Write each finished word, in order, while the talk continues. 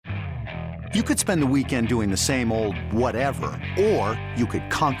You could spend the weekend doing the same old whatever, or you could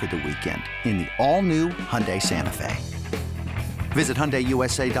conquer the weekend in the all-new Hyundai Santa Fe. Visit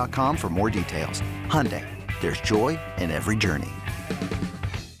HyundaiUSA.com for more details. Hyundai, there's joy in every journey.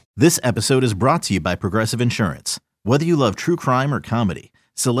 This episode is brought to you by Progressive Insurance. Whether you love true crime or comedy,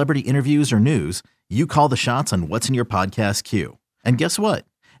 celebrity interviews or news, you call the shots on what's in your podcast queue. And guess what?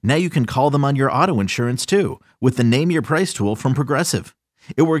 Now you can call them on your auto insurance too with the Name Your Price tool from Progressive.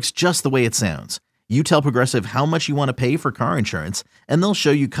 It works just the way it sounds. You tell Progressive how much you want to pay for car insurance, and they'll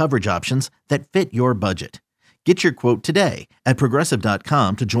show you coverage options that fit your budget. Get your quote today at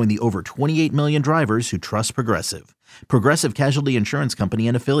Progressive.com to join the over 28 million drivers who trust Progressive. Progressive Casualty Insurance Company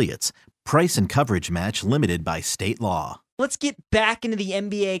and Affiliates. Price and coverage match limited by state law. Let's get back into the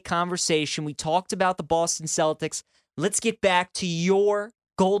NBA conversation. We talked about the Boston Celtics. Let's get back to your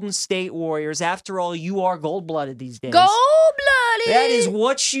Golden State Warriors. After all, you are gold-blooded these days. Gold-blooded! That is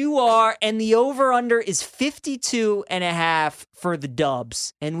what you are, and the over-under is 52.5 for the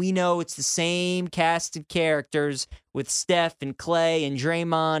Dubs. And we know it's the same cast of characters with Steph and Clay and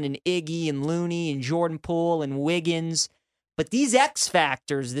Draymond and Iggy and Looney and Jordan Poole and Wiggins. But these X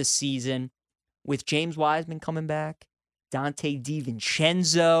factors this season, with James Wiseman coming back, Dante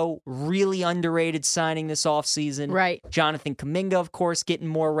DiVincenzo, really underrated signing this offseason. Right. Jonathan Kuminga, of course, getting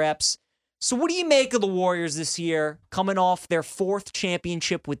more reps. So what do you make of the Warriors this year, coming off their fourth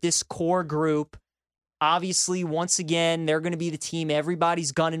championship with this core group? Obviously, once again, they're going to be the team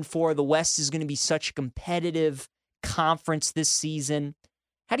everybody's gunning for. The West is going to be such a competitive conference this season.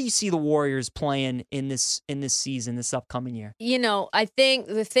 How do you see the Warriors playing in this season, this upcoming year? You know, I think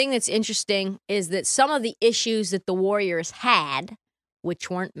the thing that's interesting is that some of the issues that the Warriors had,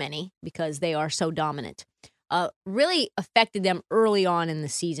 which weren't many because they are so dominant, really affected them early on in the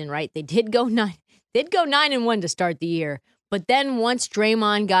season, right? They did go 9-1 to start the year. But then once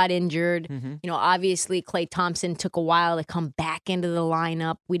Draymond got injured, obviously Klay Thompson took a while to come back into the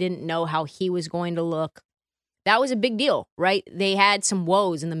lineup. We didn't know how he was going to look. That was a big deal, right? They had some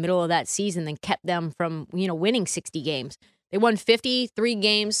woes in the middle of that season that kept them from, winning 60 games. They won 53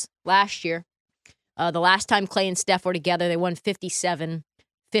 games last year. The last time Klay and Steph were together, they won 57,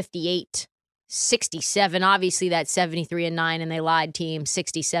 58, 67. Obviously, that's 73-9, and they lied team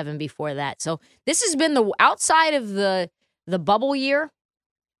 67 before that. So this has been the outside of the bubble year,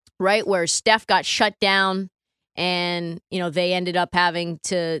 right, where Steph got shut down, and they ended up having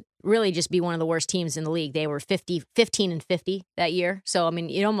to really just be one of the worst teams in the league. They were 15-50 that year. So,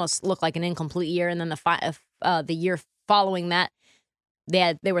 it almost looked like an incomplete year. And then the year following that,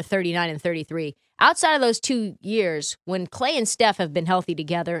 they were 39-33. Outside of those 2 years, when Klay and Steph have been healthy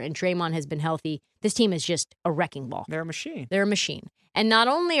together and Draymond has been healthy, this team is just a wrecking ball. They're a machine. They're a machine. And not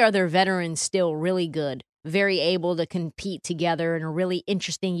only are their veterans still really good, very able to compete together in a really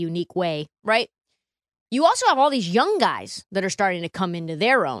interesting, unique way, right? You also have all these young guys that are starting to come into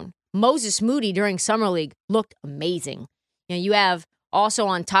their own. Moses Moody during Summer League looked amazing. You have also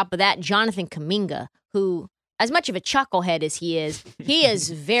on top of that Jonathan Kuminga, who, as much of a chucklehead as he is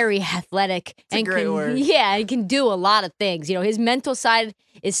very athletic and he can do a lot of things. His mental side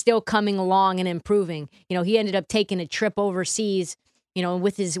is still coming along and improving. He ended up taking a trip overseas,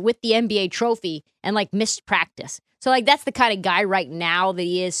 with the NBA trophy and missed practice. So that's the kind of guy right now that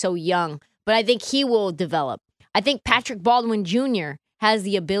he is, so young. But I think he will develop. I think Patrick Baldwin Jr. has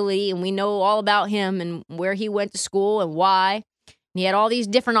the ability, and we know all about him and where he went to school and why. And he had all these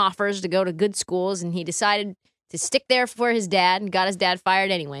different offers to go to good schools, and he decided to stick there for his dad and got his dad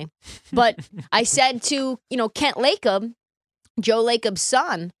fired anyway. But I said to, Kent Lacob, Joe Lacob's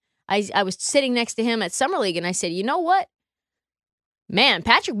son, I was sitting next to him at Summer League, and I said, you know what? Man,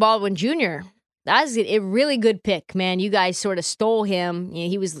 Patrick Baldwin Jr., that was a really good pick, man. You guys sort of stole him.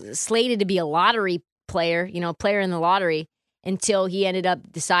 He was slated to be a lottery player, player in the lottery, until he ended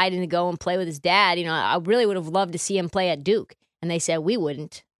up deciding to go and play with his dad. I really would have loved to see him play at Duke. And they said we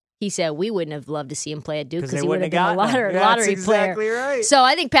wouldn't. He said we wouldn't have loved to see him play at Duke because he would have been a lottery exactly player. Right. So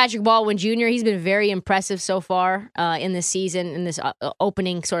I think Patrick Baldwin Jr., he's been very impressive so far in this season, in this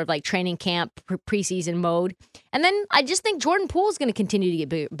opening sort of training camp preseason mode. And then I just think Jordan Poole is going to continue to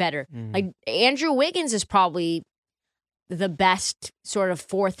get better. Andrew Wiggins is probably the best sort of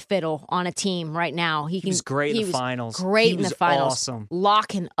fourth fiddle on a team right now. He was great in the finals. Great in the finals. Awesome.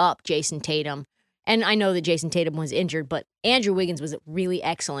 Locking up Jason Tatum. And I know that Jason Tatum was injured, but Andrew Wiggins was really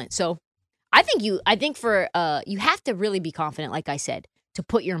excellent. So I think you have to really be confident, like I said, to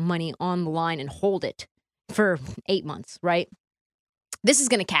put your money on the line and hold it for 8 months, right? This is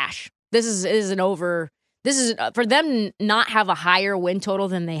going to cash. This is for them not have a higher win total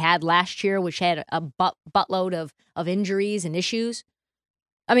than they had last year, which had a buttload of injuries and issues.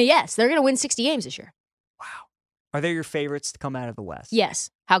 I mean, yes, they're going to win 60 games this year. Wow. Are they your favorites to come out of the West? Yes.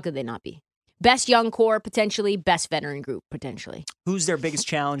 How could they not be? Best young core, potentially. Best veteran group, potentially. Who's their biggest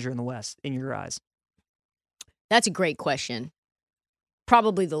challenger in the West, in your eyes? That's a great question.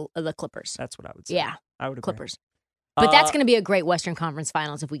 Probably the Clippers. That's what I would say. Yeah, I would agree. Clippers. But that's going to be a great Western Conference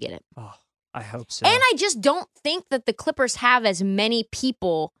Finals if we get it. Oh, I hope so. And I just don't think that the Clippers have as many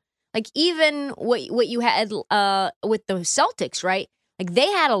people. Like even what you had with the Celtics, right? Like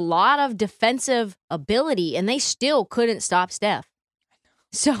they had a lot of defensive ability, and they still couldn't stop Steph.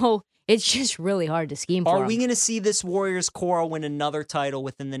 So it's just really hard to scheme for. Are we them. going to see this Warriors core win another title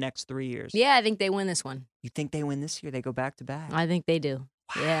within the next 3 years? Yeah, I think they win this one. You think they win this year? They go back to back? I think they do.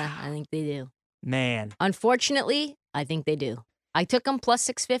 Wow. Yeah, I think they do. Man. Unfortunately, I think they do. I took them plus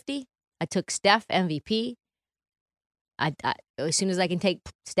 650. I took Steph MVP. I as soon as I can take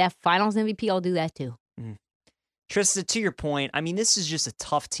Steph Finals MVP, I'll do that too. Trista, to your point, I mean, this is just a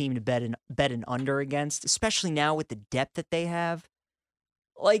tough team to bet an under against, especially now with the depth that they have.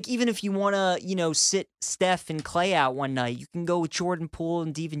 Like, even if you want to, sit Steph and Clay out one night, you can go with Jordan Poole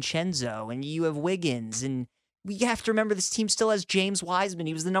and DiVincenzo, and you have Wiggins. And we have to remember this team still has James Wiseman.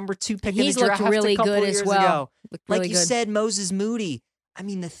 He was the number 2 pick in the draft really a couple good years as well. ago. Really like you good. said, Moses Moody. I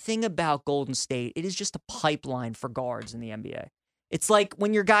mean, the thing about Golden State, it is just a pipeline for guards in the NBA. It's like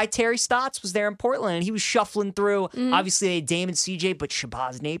when your guy Terry Stotts was there in Portland and he was shuffling through. Obviously, they had Dame and CJ, but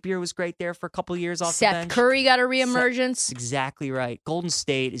Shabazz Napier was great there for a couple of years off the bench. Seth Curry got a reemergence. Exactly right. Golden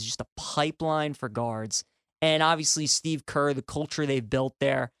State is just a pipeline for guards. And obviously, Steve Kerr, the culture they've built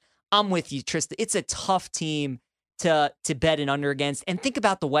there. I'm with you, Trista. It's a tough team to bet an under against. And think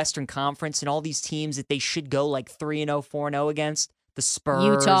about the Western Conference and all these teams that they should go like 3-0, 4-0 against. The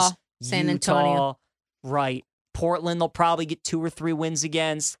Spurs, Utah, San Antonio. Right. Portland, they'll probably get 2 or 3 wins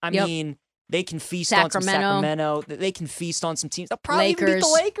against. I mean, they can feast on some Sacramento. They can feast on some teams. They'll probably even beat the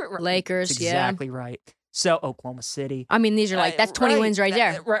Lakers. Lakers, That's exactly right. So, Oklahoma City. I mean, these are that's 20 wins right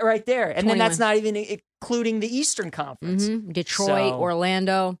there. Right there. And then that's not even including the Eastern Conference. Detroit,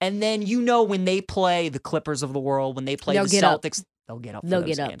 Orlando. And then when they play the Clippers of the world, when they play the Celtics, they'll get up for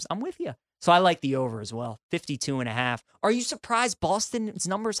those games. I'm with you. So I like the over as well, 52.5. Are you surprised Boston's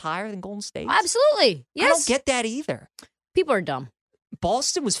number's higher than Golden State? Absolutely. Yes. I don't get that either. People are dumb.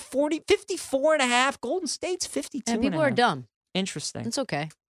 Boston was 54.5. Golden State's 52.5. And people are dumb. Interesting. It's okay.